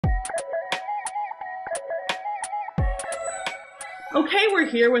Okay, we're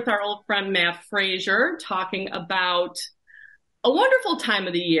here with our old friend Matt Fraser talking about a wonderful time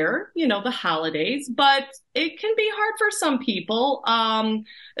of the year, the holidays, but it can be hard for some people,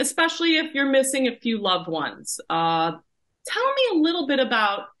 especially if you're missing a few loved ones. Tell me a little bit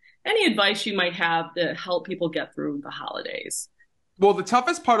about any advice you might have to help people get through the holidays. Well, the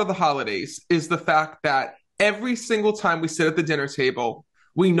toughest part of the holidays is the fact that every single time we sit at the dinner table,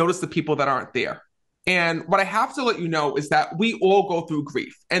 we notice the people that aren't there. And what I have to let you know is that we all go through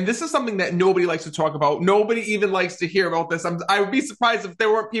grief. And this is something that nobody likes to talk about. Nobody even likes to hear about this. I would be surprised if there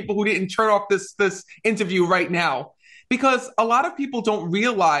weren't people who didn't turn off this interview right now, because a lot of people don't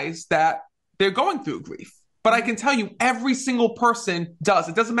realize that they're going through grief. But I can tell you, every single person does.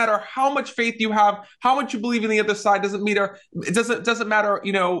 It doesn't matter how much faith you have, how much you believe in the other side. Doesn't matter. It doesn't matter.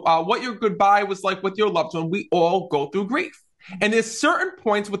 What your goodbye was like with your loved one. We all go through grief. And there's certain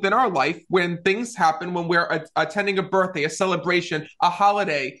points within our life when things happen, when we're attending a birthday, a celebration, a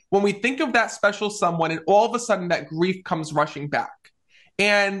holiday, when we think of that special someone, and all of a sudden that grief comes rushing back.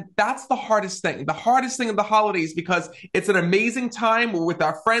 And that's the hardest thing. The hardest thing of the holidays, because it's an amazing time. We're with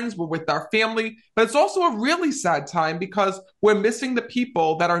our friends, we're with our family, but it's also a really sad time because we're missing the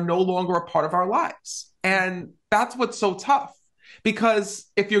people that are no longer a part of our lives. And that's what's so tough.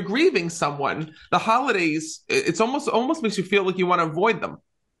 Because if you're grieving someone, the holidays, it's almost makes you feel like you want to avoid them.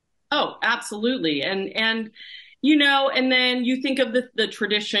 Oh, absolutely. And then you think of the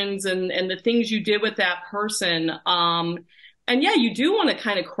traditions and the things you did with that person. And yeah, you do want to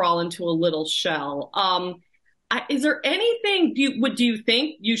kind of crawl into a little shell. Is there anything do you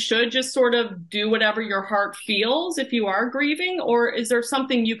think you should just sort of do whatever your heart feels if you are grieving, or is there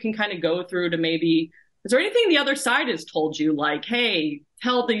something you can kind of go through to maybe, is there anything the other side has told you, like, hey,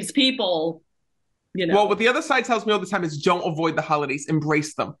 tell these people, you Well, know? what the other side tells me all the time is don't avoid the holidays,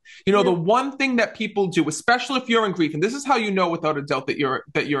 embrace them. The Yeah. one thing that people do, especially if you're in grief, and this is how you know without a doubt that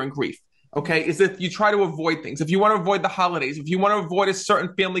you're in grief, okay, is if you try to avoid things. If you want to avoid the holidays, if you want to avoid a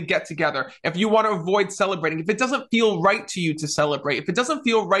certain family get together, if you want to avoid celebrating, if it doesn't feel right to you to celebrate, if it doesn't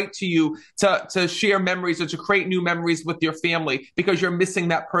feel right to you to share memories or to create new memories with your family because you're missing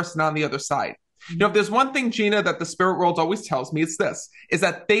that person on the other side. If there's one thing, Gina, that the spirit world always tells me, it's this, is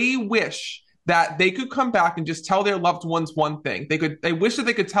that they wish that they could come back and just tell their loved ones one thing. They wish that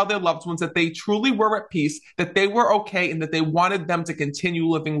they could tell their loved ones that they truly were at peace, that they were okay, and that they wanted them to continue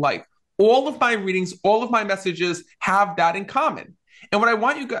living life. All of my readings, all of my messages have that in common. And what I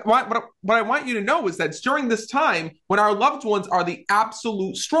want you to know is that it's during this time when our loved ones are the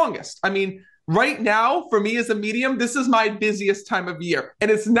absolute strongest. I mean, right now, for me as a medium, this is my busiest time of year. And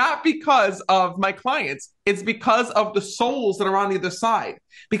it's not because of my clients, it's because of the souls that are on the other side.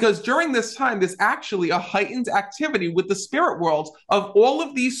 Because during this time, there's actually a heightened activity with the spirit world of all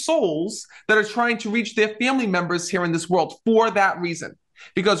of these souls that are trying to reach their family members here in this world for that reason.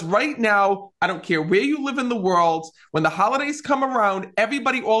 Because right now, I don't care where you live in the world, when the holidays come around,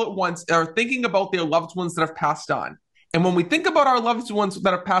 everybody all at once are thinking about their loved ones that have passed on. And when we think about our loved ones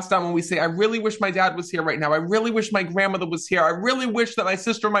that have passed on, when we say, I really wish my dad was here right now, I really wish my grandmother was here, I really wish that my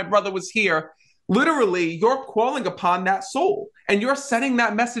sister or my brother was here, literally, you're calling upon that soul and you're sending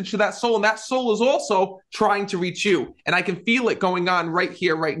that message to that soul. And that soul is also trying to reach you. And I can feel it going on right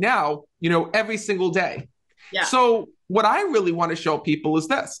here, right now, every single day. Yeah. So what I really want to show people is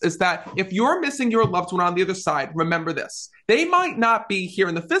this, is that if you're missing your loved one on the other side, remember this. They might not be here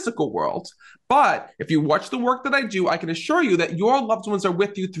in the physical world, but if you watch the work that I do, I can assure you that your loved ones are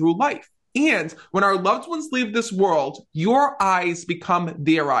with you through life. And when our loved ones leave this world, your eyes become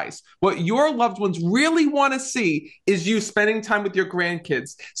their eyes. What your loved ones really want to see is you spending time with your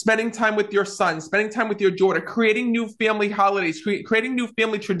grandkids, spending time with your son, spending time with your daughter, creating new family holidays, creating new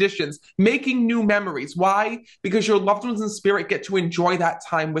family traditions, making new memories. Why? Because your loved ones in spirit get to enjoy that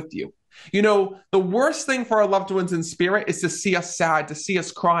time with you. The worst thing for our loved ones in spirit is to see us sad, to see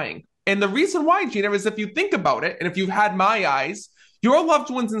us crying. And the reason why, Gina, is if you think about it, and if you've had my eyes, your loved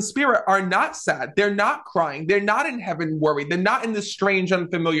ones in spirit are not sad. They're not crying. They're not in heaven worried. They're not in this strange,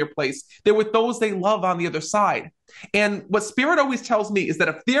 unfamiliar place. They're with those they love on the other side. And what spirit always tells me is that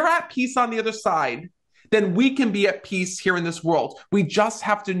if they're at peace on the other side, then we can be at peace here in this world. We just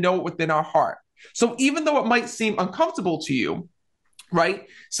have to know it within our heart. So even though it might seem uncomfortable to you, right?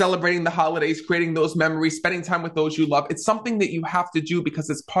 Celebrating the holidays, creating those memories, spending time with those you love, it's something that you have to do because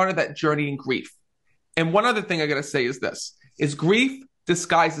it's part of that journey in grief. And one other thing I got to say is this, is grief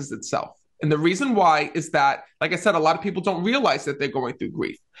disguises itself. And the reason why is that, like I said, a lot of people don't realize that they're going through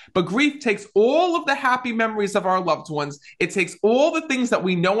grief. But grief takes all of the happy memories of our loved ones. It takes all the things that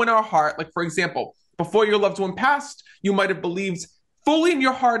we know in our heart. Like, for example, before your loved one passed, you might have believed fully in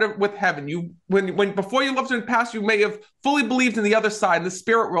your heart with heaven. You when before your loved one passed, you may have fully believed in the other side, the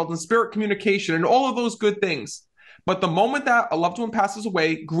spirit world and spirit communication and all of those good things. But the moment that a loved one passes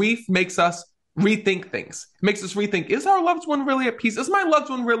away, grief makes us rethink things. It makes us rethink, is our loved one really at peace? Is my loved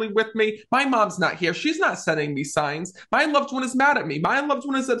one really with me? My mom's not here. She's not sending me signs. My loved one is mad at me. My loved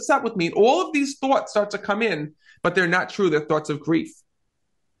one is upset with me. And all of these thoughts start to come in, but they're not true. They're thoughts of grief.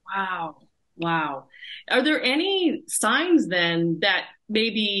 Wow. Wow. Are there any signs then that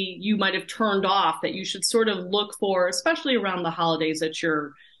maybe you might have turned off that you should sort of look for, especially around the holidays that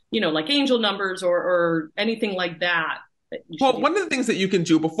you're, like angel numbers or anything like that that you should Well, be? one of the things that you can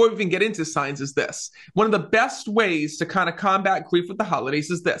do before we even get into signs is this. One of the best ways to kind of combat grief with the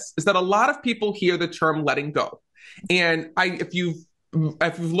holidays is this, is that a lot of people hear the term letting go. And if you've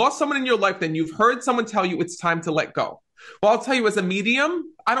lost someone in your life, then you've heard someone tell you it's time to let go. Well, I'll tell you, as a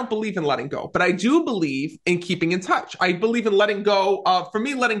medium, I don't believe in letting go, but I do believe in keeping in touch. I believe in letting go of, for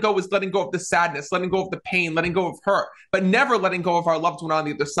me, letting go is letting go of the sadness, letting go of the pain, letting go of hurt, but never letting go of our loved one on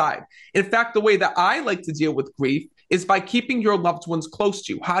the other side. In fact, the way that I like to deal with grief is by keeping your loved ones close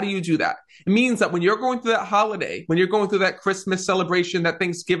to you. How do you do that? It means that when you're going through that holiday, when you're going through that Christmas celebration, that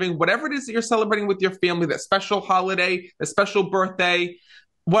Thanksgiving, whatever it is that you're celebrating with your family, that special holiday, that special birthday,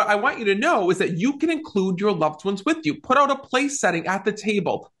 what I want you to know is that you can include your loved ones with you. Put out a place setting at the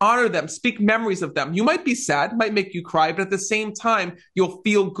table, honor them, speak memories of them. You might be sad, might make you cry, but at the same time, you'll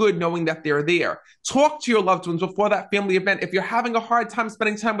feel good knowing that they're there. Talk to your loved ones before that family event. If you're having a hard time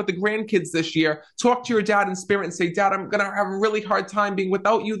spending time with the grandkids this year, talk to your dad in spirit and say, Dad, I'm going to have a really hard time being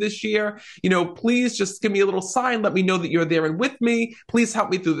without you this year. Please just give me a little sign. Let me know that you're there and with me. Please help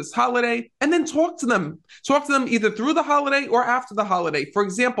me through this holiday. And then talk to them. Talk to them either through the holiday or after the holiday. For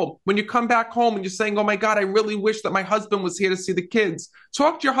example, when you come back home and you're saying, oh my God, I really wish that my husband was here to see the kids.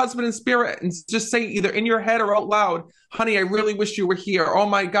 Talk to your husband in spirit and just say either in your head or out loud, honey, I really wish you were here. Oh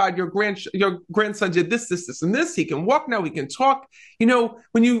my God, your grandson did this, and this. He can walk now. He can talk.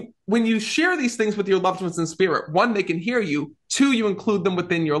 When you share these things with your loved ones in spirit, one, they can hear you. Two, you include them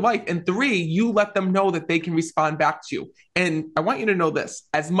within your life. And three, you let them know that they can respond back to you. And I want you to know this,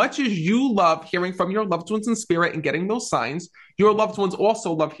 as much as you love hearing from your loved ones in spirit and getting those signs, your loved ones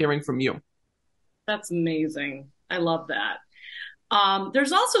also love hearing from you. That's amazing. I love that.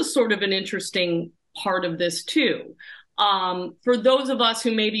 There's also sort of an interesting part of this too. For those of us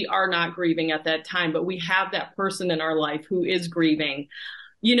who maybe are not grieving at that time, but we have that person in our life who is grieving.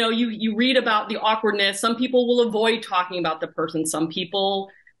 You read about the awkwardness. Some people will avoid talking about the person. Some people,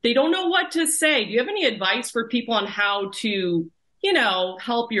 they don't know what to say. Do you have any advice for people on how to,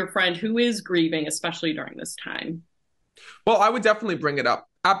 help your friend who is grieving, especially during this time? Well, I would definitely bring it up.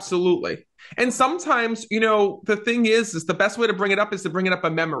 Absolutely. And sometimes, the thing is the best way to bring it up is to bring it up a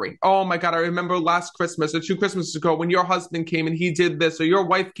memory. Oh my God, I remember last Christmas or 2 Christmases ago when your husband came and he did this, or your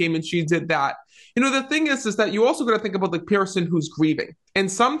wife came and she did that. The thing is that you also got to think about the person who's grieving.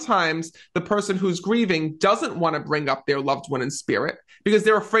 And sometimes the person who's grieving doesn't want to bring up their loved one in spirit because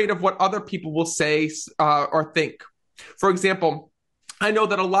they're afraid of what other people will say or think. For example, I know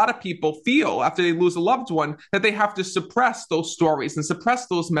that a lot of people feel after they lose a loved one that they have to suppress those stories and suppress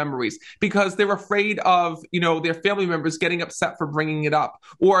those memories because they're afraid of, their family members getting upset for bringing it up,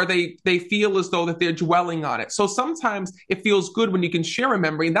 or they feel as though that they're dwelling on it. So sometimes it feels good when you can share a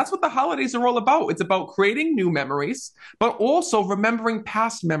memory, and that's what the holidays are all about. It's about creating new memories, but also remembering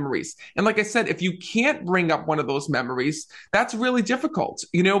past memories. And like I said, if you can't bring up one of those memories, that's really difficult,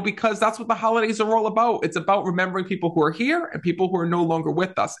 because that's what the holidays are all about. It's about remembering people who are here and people who are no longer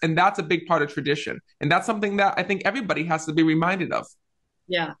with us. And that's a big part of tradition. And that's something that I think everybody has to be reminded of.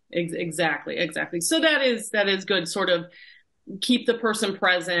 Yeah, exactly. So that is good. Sort of keep the person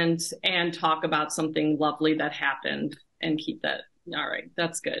present and talk about something lovely that happened and keep that. All right,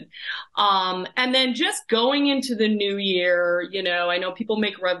 that's good. And then just going into the new year, I know people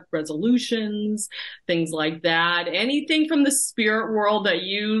make resolutions, things like that. Anything from the spirit world that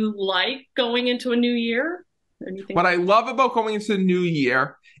you like going into a new year? Anything? What I love about going into the new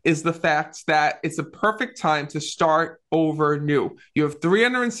year is the fact that it's a perfect time to start over new. You have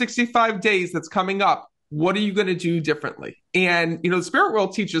 365 days that's coming up. What are you going to do differently? And, the spirit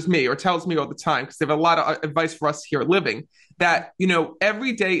world teaches me or tells me all the time, because they have a lot of advice for us here at Living, that,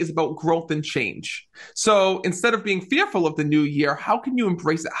 every day is about growth and change. So instead of being fearful of the new year, how can you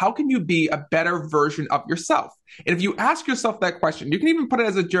embrace it? How can you be a better version of yourself? And if you ask yourself that question, you can even put it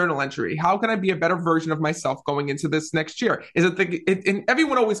as a journal entry. How can I be a better version of myself going into this next year? Is it and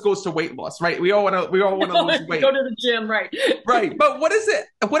everyone always goes to weight loss, right? We all want to lose weight. Go to the gym, right? Right. But what is it?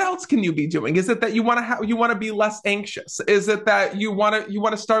 What else can you be doing? Is it that you want to be less anxious? Is is it that you want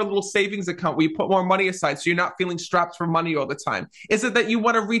to start a little savings account where you put more money aside so you're not feeling strapped for money all the time? Is it that you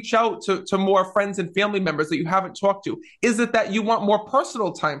want to reach out to more friends and family members that you haven't talked to? Is it that you want more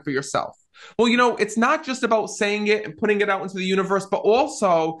personal time for yourself? Well, it's not just about saying it and putting it out into the universe, but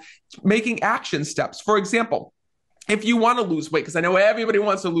also making action steps. For example, if you want to lose weight, because I know everybody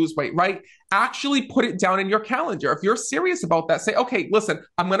wants to lose weight, right? Actually put it down in your calendar. If you're serious about that, say, okay, listen,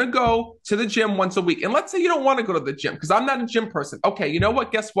 I'm going to go to the gym once a week. And let's say you don't want to go to the gym because I'm not a gym person. Okay, you know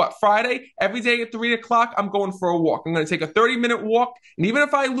what? Guess what? Friday, every day at 3 o'clock, I'm going for a walk. I'm going to take a 30-minute walk. And even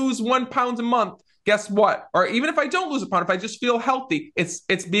if I lose 1 pound a month, guess what? Or even if I don't lose a pound, if I just feel healthy,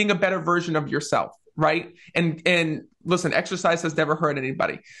 it's being a better version of yourself, right? And listen, exercise has never hurt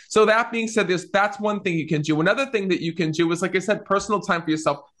anybody. So that being said, that's one thing you can do. Another thing that you can do is, like I said, personal time for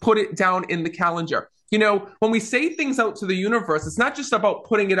yourself. Put it down in the calendar. When we say things out to the universe, it's not just about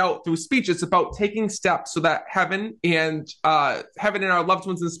putting it out through speech. It's about taking steps so that heaven and our loved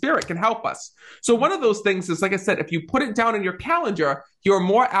ones in spirit can help us. So one of those things is, like I said, if you put it down in your calendar, you're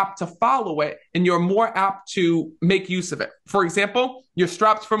more apt to follow it and you're more apt to make use of it. For example, you're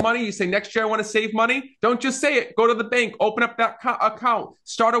strapped for money. You say, next year I want to save money. Don't just say it. Go to the bank, open up that account,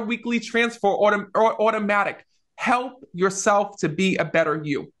 start a weekly transfer or automatic. Help yourself to be a better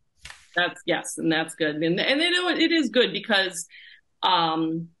you. Yes, and that's good. And it is good because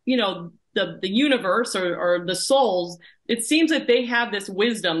the universe or the souls, it seems that they have this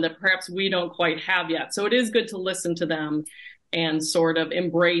wisdom that perhaps we don't quite have yet. So it is good to listen to them and sort of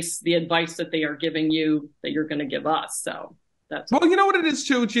embrace the advice that they are giving you that you're going to give us. So that's well, you know what it is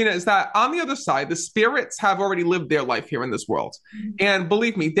too, Gina, is that on the other side, the spirits have already lived their life here in this world. And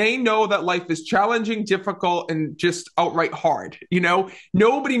believe me, they know that life is challenging, difficult, and just outright hard.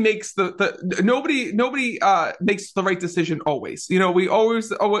 Nobody makes nobody makes the right decision always. We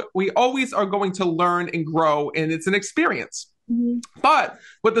always are going to learn and grow, and it's an experience. But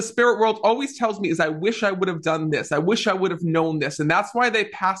what the spirit world always tells me is, I wish I would have done this. I wish I would have known this. And that's why they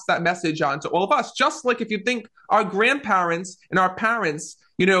pass that message on to all of us. Just like if you think our grandparents and our parents,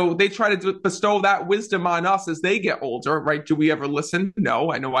 they try to bestow that wisdom on us as they get older, right? Do we ever listen?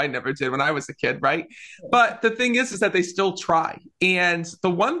 No, I know I never did when I was a kid, right? But the thing is that they still try. And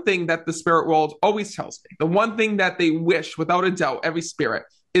the one thing that the spirit world always tells me, the one thing that they wish, without a doubt, every spirit,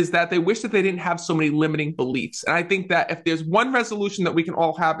 is that they wish that they didn't have so many limiting beliefs. And I think that if there's one resolution that we can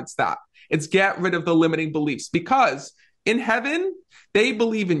all have, it's that. It's get rid of the limiting beliefs, because in heaven, they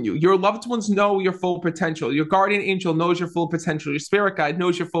believe in you. Your loved ones know your full potential. Your guardian angel knows your full potential. Your spirit guide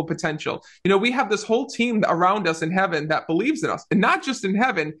knows your full potential. We have this whole team around us in heaven that believes in us, and not just in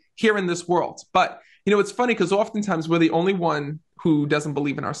heaven, here in this world. But, it's funny because oftentimes we're the only one who doesn't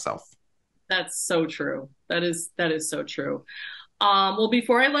believe in ourselves. That's so true. That is so true. Well,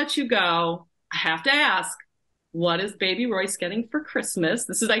 before I let you go, I have to ask, what is baby Royce getting for Christmas?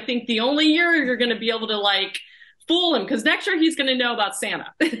 This is, I think, the only year you're going to be able to fool him, because next year he's going to know about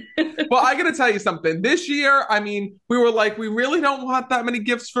Santa. Well, I got to tell you something. This year, we were like, we really don't want that many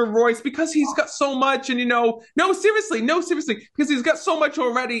gifts for Royce because he's got so much. And, no, seriously, because he's got so much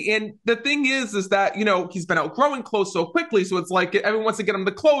already. And the thing is that, he's been outgrowing clothes so quickly. So it's like everyone wants to get him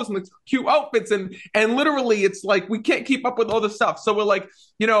the clothes and the cute outfits. And literally, it's like we can't keep up with all the stuff. So we're like,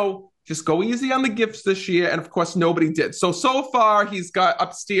 just go easy on the gifts this year. And of course, nobody did. So far, he's got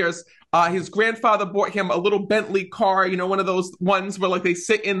upstairs. His grandfather bought him a little Bentley car, one of those ones where they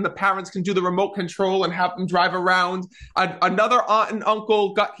sit in, the parents can do the remote control and have them drive around. Another aunt and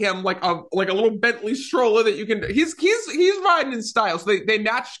uncle got him like a little Bentley stroller that you can. He's riding in style. So they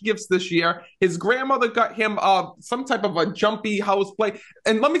matched gifts this year. His grandmother got him some type of a jumpy house play.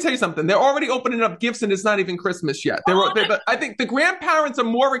 And let me tell you something. They're already opening up gifts, and it's not even Christmas yet. I think the grandparents are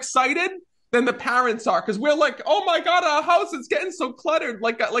more excited than the parents are, because we're like, oh my God, our house is getting so cluttered.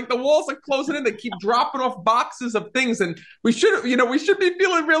 Like the walls are closing in. They keep dropping off boxes of things, and we should be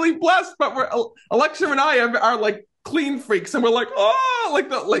feeling really blessed. But Alexa and I are like clean freaks, and we're like, oh,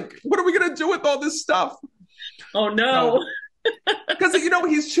 what are we gonna do with all this stuff? Oh no. Because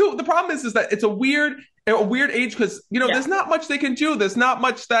he's too. The problem is that it's a weird age, because there's not much they can do. There's not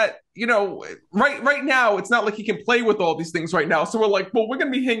much that right now. It's not like he can play with all these things right now. So we're like, well, we're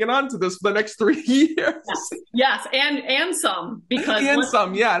gonna be hanging on to this for the next 3 years. Yes, and some, because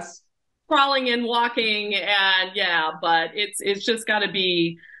yes, crawling and walking, and but it's just got to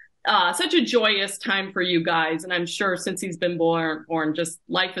be such a joyous time for you guys. And I'm sure since he's been born, just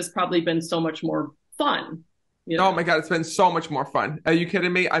life has probably been so much more fun. you Oh know. my God, it's been so much more fun. Are you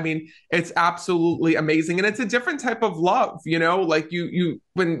kidding me? I mean, it's absolutely amazing. And it's a different type of love, like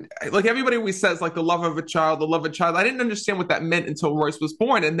when, like everybody always says, like the love of a child, the love of a child. I didn't understand what that meant until Royce was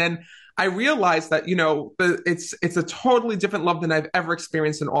born. And then I realized that, it's a totally different love than I've ever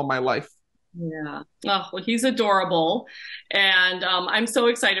experienced in all my life. Yeah. Oh, well, he's adorable. And I'm so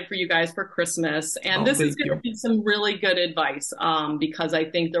excited for you guys for Christmas. And Oh, this is thank going to you. be some really good advice because I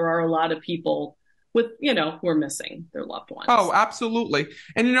think there are a lot of people who are missing their loved Oh, ones. absolutely.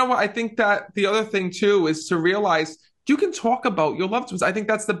 And you know what? I think that the other thing too is to realize you can talk about your loved ones. I think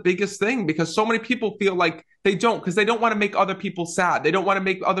that's the biggest thing because so many people feel like they don't because they don't want to make other people sad. They don't want to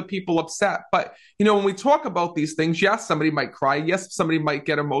make other people upset. But, when we talk about these things, yes, somebody might cry. Yes, somebody might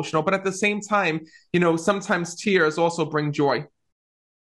get emotional. But at the same time, sometimes tears also bring joy.